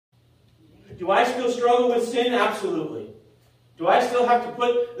Do I still struggle with sin? Absolutely. Do I still have to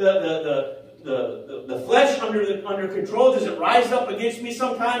put the flesh under control? Does it rise up against me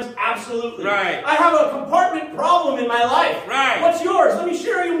sometimes? Absolutely. Right. I have a compartment problem in my life. Right. What's yours? Let me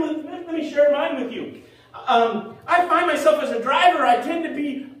share mine with you. I find myself as a driver, I tend to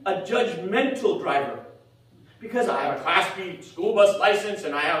be a judgmental driver. Because I have a Class B school bus license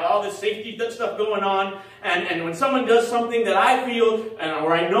and I have all this safety stuff going on. And when someone does something that I feel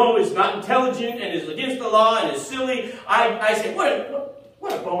or I know is not intelligent and is against the law and is silly, I say,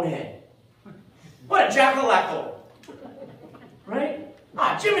 what a bonehead. What a jackalackle. Right?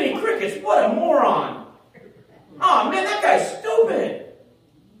 Ah, Jiminy Crickets, what a moron. Oh, man, that guy's stupid.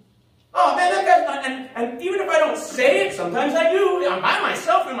 Oh, man, that guy's not. And even if I don't say it, sometimes I do. I'm by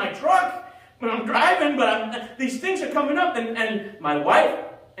myself in my truck when I'm driving, but these things are coming up, and my wife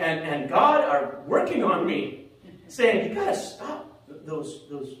and God are working on me, saying, you got to stop those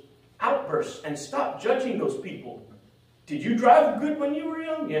outbursts and stop judging those people. Did you drive good when you were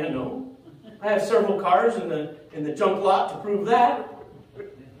young? Yeah, no. I have several cars in the junk lot to prove that.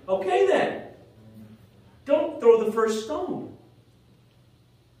 Okay, then. Don't throw the first stone.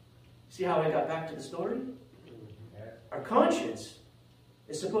 See how I got back to the story? Our conscience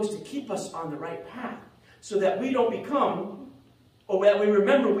is supposed to keep us on the right path so that we don't become, or that we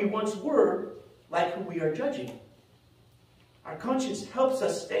remember we once were, like who we are judging. Our conscience helps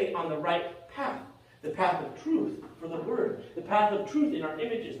us stay on the right path, the path of truth for the Word, the path of truth in our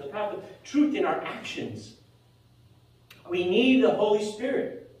images, the path of truth in our actions. We need the Holy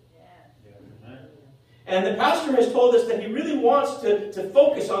Spirit. And the pastor has told us that he really wants to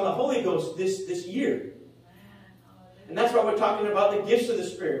focus on the Holy Ghost this year. And that's why we're talking about the gifts of the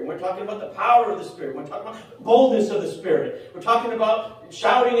Spirit. We're talking about the power of the Spirit. We're talking about boldness of the Spirit. We're talking about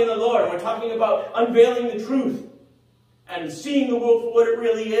shouting in the Lord. We're talking about unveiling the truth and seeing the world for what it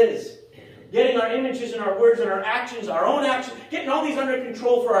really is. Getting our images and our words and our actions, our own actions, getting all these under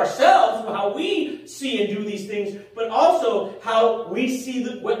control for ourselves, how we see and do these things, but also how we see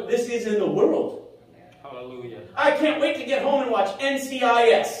what this is in the world. Hallelujah. I can't wait to get home and watch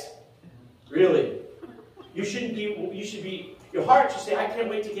NCIS. Really. You should be, your heart should say, I can't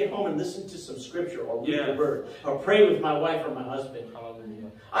wait to get home and listen to some scripture or read the word or pray with my wife or my husband.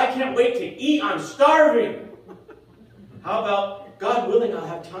 Hallelujah. I can't wait to eat, I'm starving. How about, God willing, I'll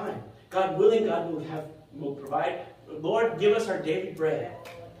have time. God willing, God will provide. Lord, give us our daily bread.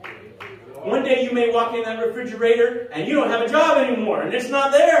 One day you may walk in that refrigerator and you don't have a job anymore and it's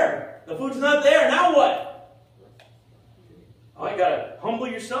not there. The food's not there. Now what? Oh, you got to humble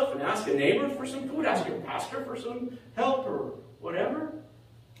yourself and ask a neighbor for some food. Ask your pastor for some help or whatever.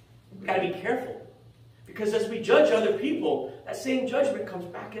 You've got to be careful. Because as we judge other people, that same judgment comes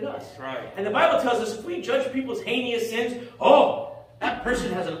back at us. Right. And the Bible tells us if we judge people's heinous sins, oh, that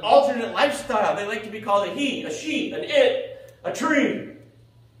person has an alternate lifestyle. They like to be called a he, a she, an it, a tree.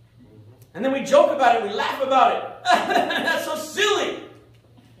 And then we joke about it, we laugh about it. That's so silly.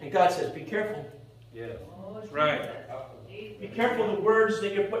 And God says, be careful. Yeah. Right. Be careful the words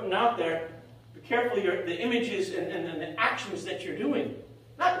that you're putting out there. Be careful the images and the actions that you're doing.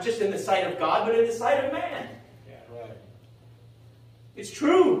 Not just in the sight of God, but in the sight of man. Yeah, right. It's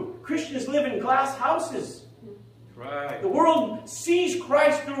true. Christians live in glass houses. Right. The world sees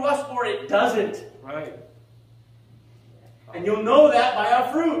Christ through us or it doesn't. Right. And you'll know that by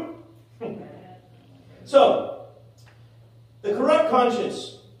our fruit. So, the corrupt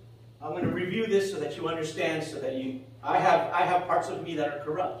conscience. I'm going to review this so that you understand, so that I have parts of me that are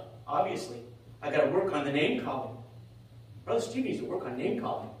corrupt. Obviously, I got to work on the name calling. Brother Steve needs to work on name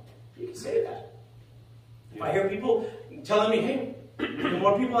calling. You can say that. If I hear people telling me, hey, the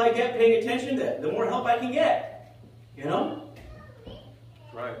more people I get paying attention, the more help I can get. You know?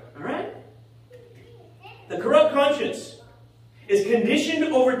 Right. All right? The corrupt conscience is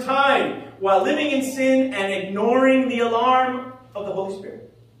conditioned over time while living in sin and ignoring the alarm of the Holy Spirit.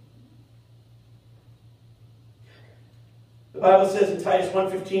 The Bible says in Titus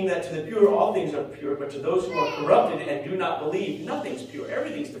 1:15 that to the pure all things are pure, but to those who are corrupted and do not believe, nothing's pure.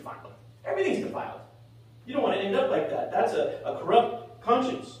 Everything's defiled. Everything's defiled. You don't want to end up like that. That's a corrupt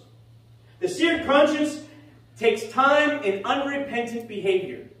conscience. The seared conscience takes time in unrepentant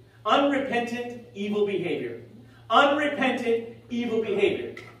behavior. Unrepentant evil behavior. Unrepentant evil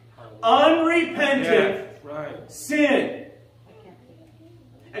behavior. Unrepentant sin.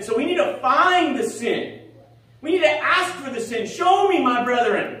 And so we need to find the sin. We need to ask for the sin. Show me, my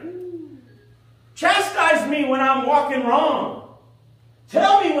brethren. Chastise me when I'm walking wrong.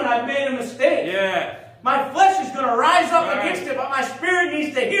 Tell me when I've made a mistake. Yeah. My flesh is going to rise up against it, but my spirit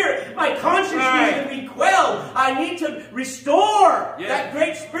needs to hear it. My conscience needs to be quelled. I need to restore that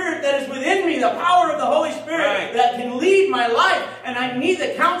great spirit that is within me the power of the Holy Spirit that can lead my life. And I need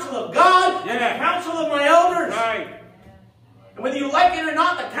the counsel of God and the counsel of my elders. And whether you like it or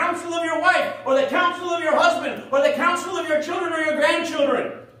not, the counsel of your wife, or the counsel of your husband, or the counsel of your children or your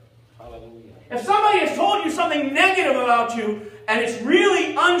grandchildren. Hallelujah. If somebody has told you something negative about you, and it's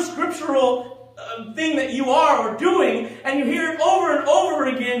really unscriptural thing that you are or doing, and you hear it over and over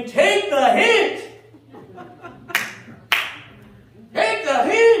again, take the hint. Take the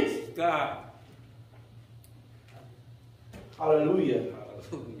hint. God. Hallelujah.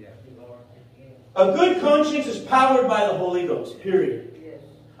 Hallelujah. A good conscience is powered by the Holy Ghost, period.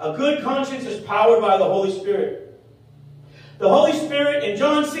 A good conscience is powered by the Holy Spirit. The Holy Spirit in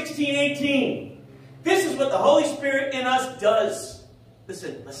John 16:18. This is what the Holy Spirit in us does.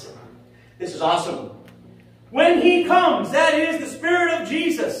 Listen, listen. This is awesome. When He comes, that is the Spirit of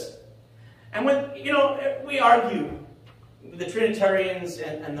Jesus. And when, we argue, the Trinitarians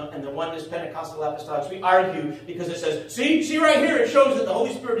and the Oneness Pentecostal Apostolics, we argue because it says, see right here, it shows that the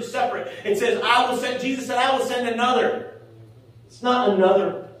Holy Spirit is separate. It says, Jesus said, I will send another. It's not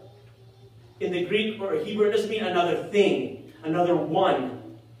another. In the Greek or Hebrew, it doesn't mean another thing, another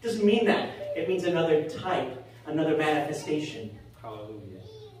one. It doesn't mean that. It means another type, another manifestation. Hallelujah.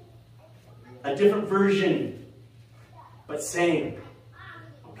 A different version, but same.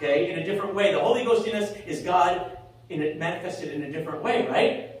 Okay? In a different way. The Holy Ghost in us is God manifested in a different way,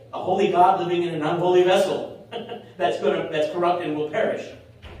 right? A holy God living in an unholy vessel. that's corrupt and will perish.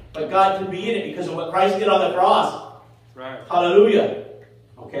 But God can be in it because of what Christ did on the cross. Right. Hallelujah.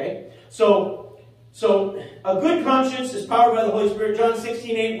 Okay? So a good conscience is powered by the Holy Spirit. John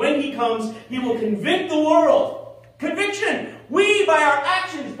 16:8. When He comes, He will convict the world. Conviction. We, by our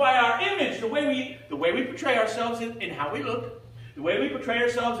actions, by our image, the way we portray ourselves in how we look, the way we portray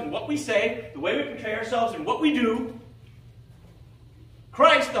ourselves in what we say, the way we portray ourselves in what we do,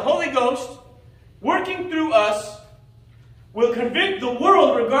 Christ, the Holy Ghost, working through us, will convict the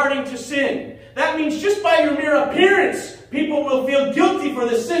world regarding to sin. That means just by your mere appearance, people will feel guilty for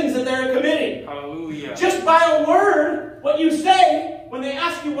the sins that they're committing. Hallelujah. Just by a word, what you say, when they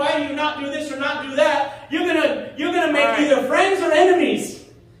ask you why do you not do this or not do that, you're gonna make either friends or enemies.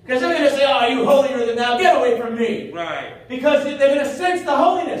 Because they're going to say, oh, you holier than thou, get away from me. Right. Because they're going to sense the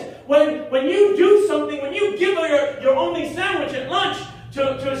holiness. When you do something, when you give your only sandwich at lunch to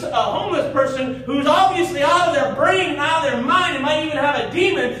a homeless person who's obviously out of their brain and out of their mind and might even have a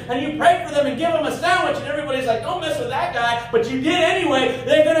demon, and you pray for them and give them a sandwich, and everybody's like, don't mess with that guy, but you did anyway,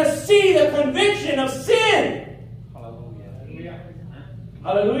 they're going to see the conviction of sin. Hallelujah.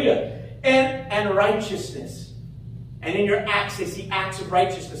 Hallelujah. And righteousness. And in your acts, they see acts of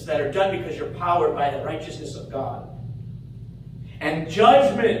righteousness that are done because you're powered by the righteousness of God. And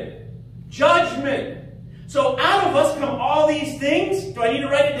judgment. Judgment. So out of us come all these things. Do I need to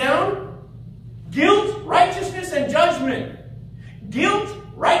write it down? Guilt, righteousness, and judgment. Guilt,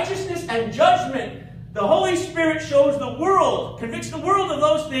 righteousness, and judgment. The Holy Spirit shows the world, convicts the world of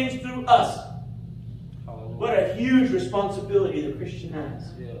those things through us. What a huge responsibility the Christian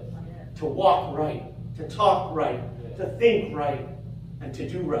has. To walk right, to talk right, to think right, and to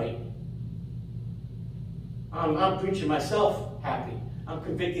do right. I'm preaching myself happy. I'm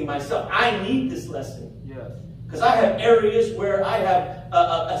convicting myself. I need this lesson. Yes. Because I have areas where I have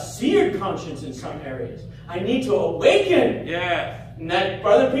a seared conscience in some areas. I need to awaken. Yes. And that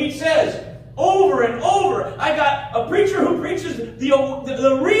Brother Pete says, over and over, I got a preacher who preaches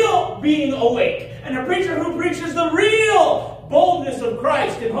the real being awake. And a preacher who preaches the real boldness of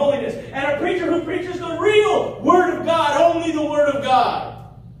Christ and holiness. And a preacher who preaches the real Word of God, only the Word of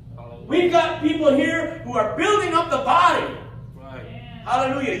God. Hallelujah. We've got people here who are building up the body. Right.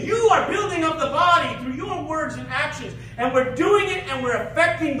 Hallelujah. You are building up the body through your words and actions. And we're doing it and we're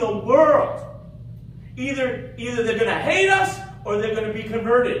affecting the world. Either they're going to hate us or they're going to be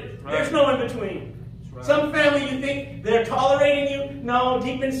converted. Right. There's no in between. Right. Some family you think they're tolerating you. No,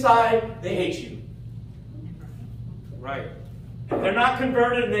 deep inside, they hate you. Right. If they're not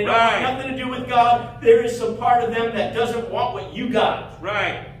converted and they don't have nothing to do with God, there is some part of them that doesn't want what you got.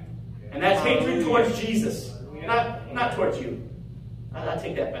 Right. And that's hatred towards Jesus. Not towards you. I'll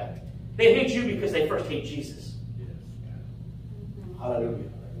take that back. They hate you because they first hate Jesus. Yes. Hallelujah.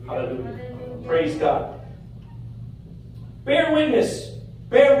 Hallelujah. Praise God. Bear witness.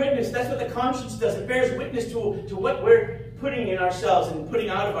 Bear witness. That's what the conscience does. It bears witness to what we're putting in ourselves and putting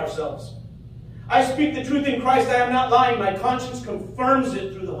out of ourselves. I speak the truth in Christ. I am not lying. My conscience confirms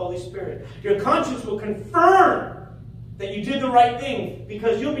it through the Holy Spirit. Your conscience will confirm that you did the right thing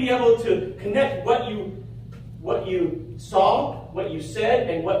because you'll be able to connect what you saw, what you said,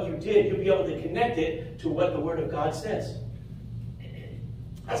 and what you did. You'll be able to connect it to what the Word of God says.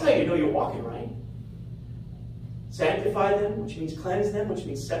 That's how you know you're walking right. Sanctify them, which means cleanse them, which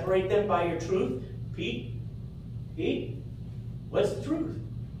means separate them by your truth. Pete, what's the truth?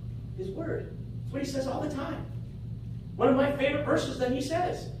 His word. That's what he says all the time. One of my favorite verses that he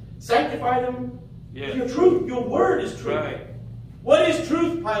says. Sanctify them with your truth. Your word is truth. Right. What is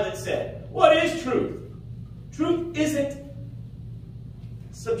truth, Pilate said? What is truth? Truth isn't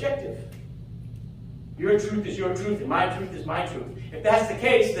subjective. Your truth is your truth, and my truth is my truth. If that's the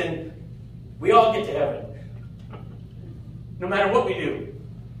case, then we all get to heaven. No matter what we do.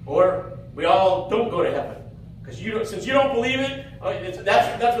 Or we all don't go to heaven. Because since you don't believe it,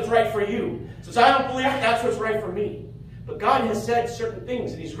 that's what's right for you. Since I don't believe it, that's what's right for me. But God has said certain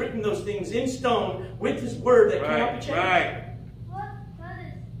things, and He's written those things in stone with His word that cannot be changed. Right.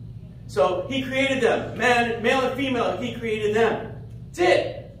 So He created them. Male and female, He created them. That's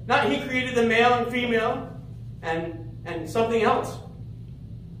it. Not He created the male and female and something else.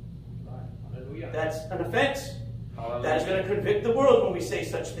 That's an offense. That is going to convict the world when we say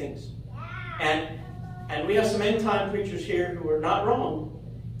such things. And we have some end-time preachers here who are not wrong.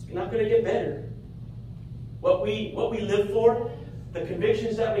 It's not going to get better. What we live for, the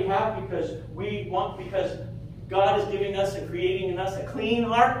convictions that we have because God is giving us and creating in us a clean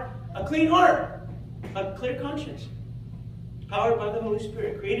heart, a clear conscience, powered by the Holy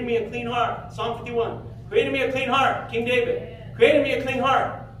Spirit. Created me a clean heart, Psalm 51. Created me a clean heart, King David. Created me a clean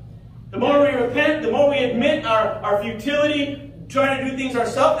heart. The more we repent, the more we admit our futility, trying to do things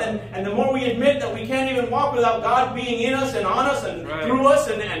ourselves, and the more we admit that we can't even walk without God being in us and on us and through us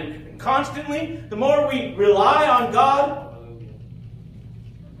and constantly, the more we rely on God,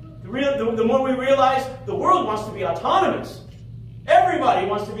 the more we realize the world wants to be autonomous. Everybody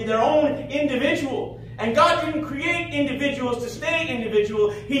wants to be their own individual. And God didn't create individuals to stay individual.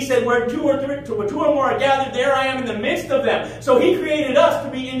 He said, where two or more are gathered, there I am in the midst of them. So He created us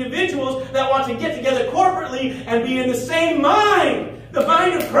to be individuals that want to get together corporately and be in the same mind. The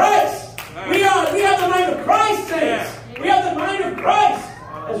mind of Christ. We have the mind of Christ, saints. We have the mind of Christ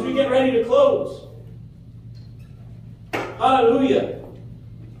as we get ready to close. Hallelujah.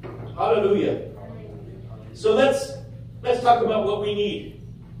 Hallelujah. So let's talk about what we need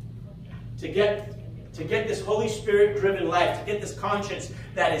to get this Holy Spirit-driven life, to get this conscience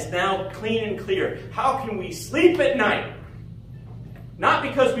that is now clean and clear. How can we sleep at night? Not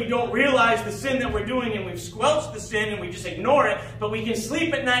because we don't realize the sin that we're doing and we've squelched the sin and we just ignore it, but we can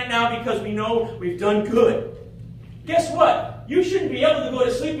sleep at night now because we know we've done good. Guess what? You shouldn't be able to go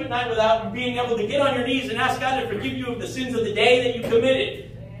to sleep at night without being able to get on your knees and ask God to forgive you of the sins of the day that you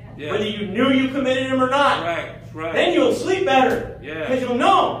committed. Yeah. Whether you knew you committed them or not. Right. Then you'll sleep better. Because you'll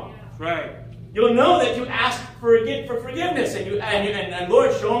know. Right. You'll know that you asked for forgiveness, and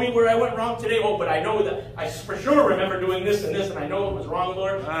Lord, show me where I went wrong today. Oh, but I know that I for sure remember doing this, and I know it was wrong,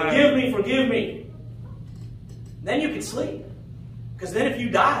 Lord. Forgive me. Then you can sleep, because then if you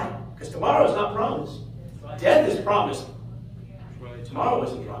die, because tomorrow is not promised, death is promised. Tomorrow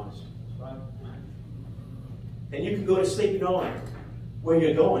isn't promised. Then you can go to sleep knowing where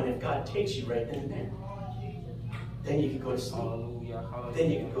you're going if God takes you right then and there. Then you can go to sleep. Then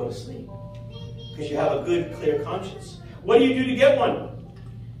you can go to sleep. Because you have a good, clear conscience. What do you do to get one?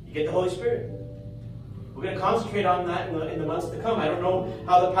 You get the Holy Spirit. We're going to concentrate on that in the months to come. I don't know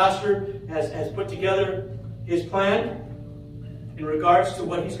how the pastor has put together his plan in regards to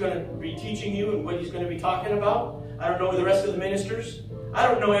what he's going to be teaching you and what he's going to be talking about. I don't know the rest of the ministers. I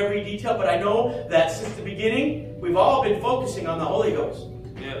don't know every detail, but I know that since the beginning, we've all been focusing on the Holy Ghost.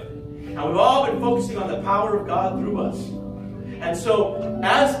 Yeah. And we've all been focusing on the power of God through us. And so,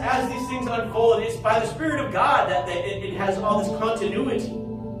 as these things unfold, it's by the Spirit of God that it has all this continuity.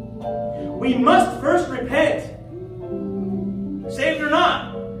 We must first repent. Saved or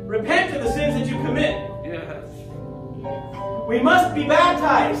not, repent of the sins that you commit. Yes. We must be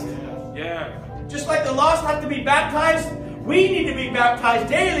baptized. Yeah. Just like the lost have to be baptized, we need to be baptized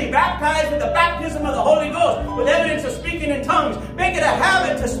daily, baptized with the baptism of the Holy Ghost, with evidence of speaking in tongues. Make it a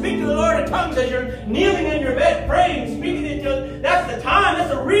habit to speak to the Lord in tongues as you're kneeling in your bed, praying, speaking in tongues. That's the time, that's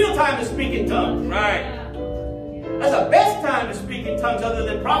the real time to speak in tongues. Right. That's the best time to speak in tongues other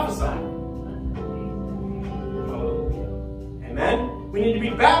than prophesy. Amen? We need to be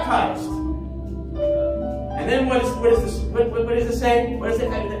baptized. And then what is it saying? What is it?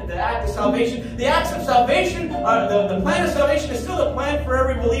 The act of salvation. The acts of salvation, the plan of salvation is still a plan for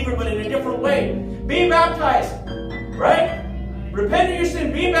every believer, but in a different way. Be baptized, right? Repent of your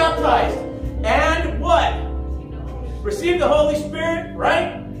sin, be baptized. And what? Receive the Holy Spirit,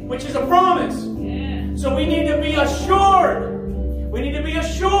 right? Which is a promise. So we need to be assured. We need to be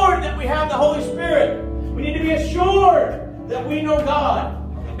assured that we have the Holy Spirit. We need to be assured that we know God.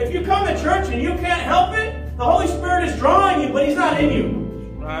 If you come to church and you can't help it, the Holy Spirit is drawing you, but He's not in you.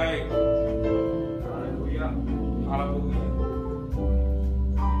 Right. Hallelujah. Hallelujah.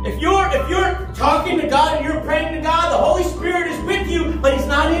 If you're talking to God and you're praying to God, the Holy Spirit is with you, but He's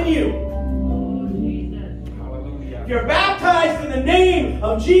not in you. Hallelujah. If you're baptized in the name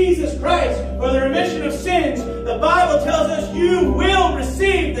of Jesus Christ for the remission of sins, the Bible tells us you will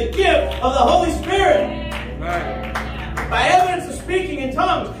receive the gift of the Holy Spirit. Right. By evidence of speaking in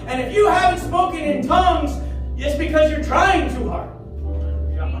tongues. And if you haven't spoken in tongues, it's because you're trying too hard.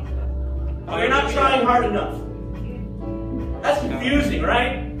 Or you're not trying hard enough. That's confusing,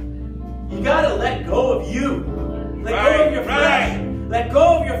 right? You gotta let go of you. Let go of your flesh. Let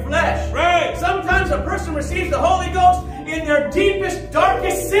go of your flesh. Right. Sometimes a person receives the Holy Ghost in their deepest,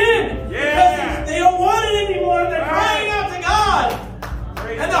 darkest sin. Yeah. Because they don't want it anymore and they're crying out to God.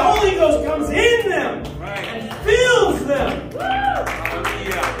 Praise And the God. Holy Ghost comes in them and fills them.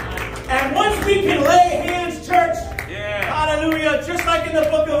 Hallelujah. And once we can lay hands, church, Yeah. hallelujah, just like in the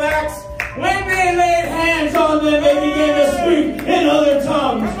book of Acts, when they laid hands on them, they began to speak in other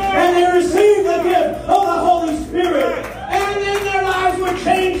tongues. And they received the gift of the Holy Spirit. And then their lives were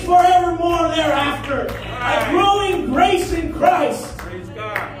changed forevermore thereafter. A growing grace in Christ. Praise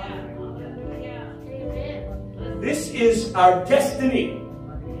God. This is our destiny.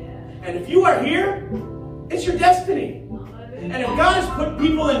 And if you are here, it's your destiny. And if God has put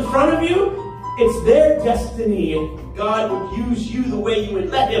people in front of you, it's their destiny. And God would use you the way you would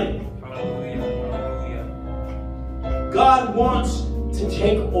let Him. Hallelujah. Hallelujah. God wants to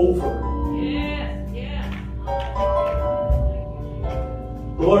take over.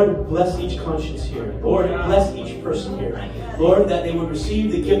 Lord, bless each conscience here. Lord, bless each person here. Lord, that they would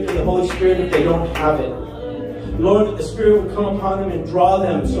receive the gift of the Holy Spirit if they don't have it. Lord, that the Spirit would come upon them and draw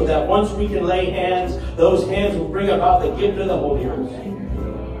them so that once we can lay hands, those hands will bring about the gift of the Holy Ghost.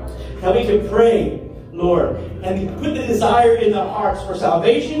 That we can pray, Lord, and put the desire in the hearts for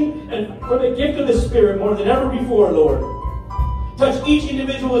salvation and for the gift of the Spirit more than ever before, Lord. Touch each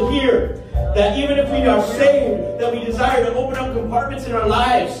individual here, that even if we are saved, that we desire to open up compartments in our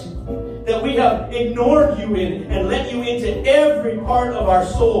lives that we have ignored you in and let you into every part of our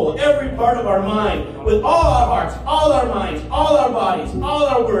soul, every part of our mind, with all our hearts, all our minds, all our bodies, all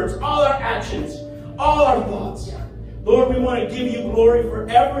our words, all our actions, all our thoughts. Lord, we want to give you glory for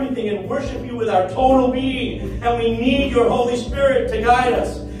everything and worship you with our total being. And we need your Holy Spirit to guide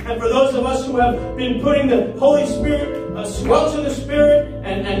us. And for those of us who have been putting the Holy Spirit, squelching the Spirit,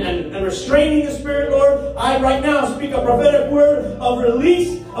 and restraining the Spirit, Lord, I right now speak a prophetic word of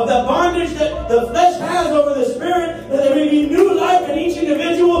release of the bondage that the flesh has over the Spirit, that there may be new life in each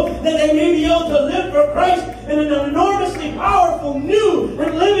individual, that they may be able to live for Christ in an enormously powerful, new,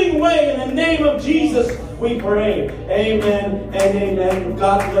 and living way. In the name of Jesus, we pray. Amen and amen.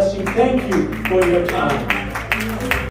 God bless you. Thank you for your time.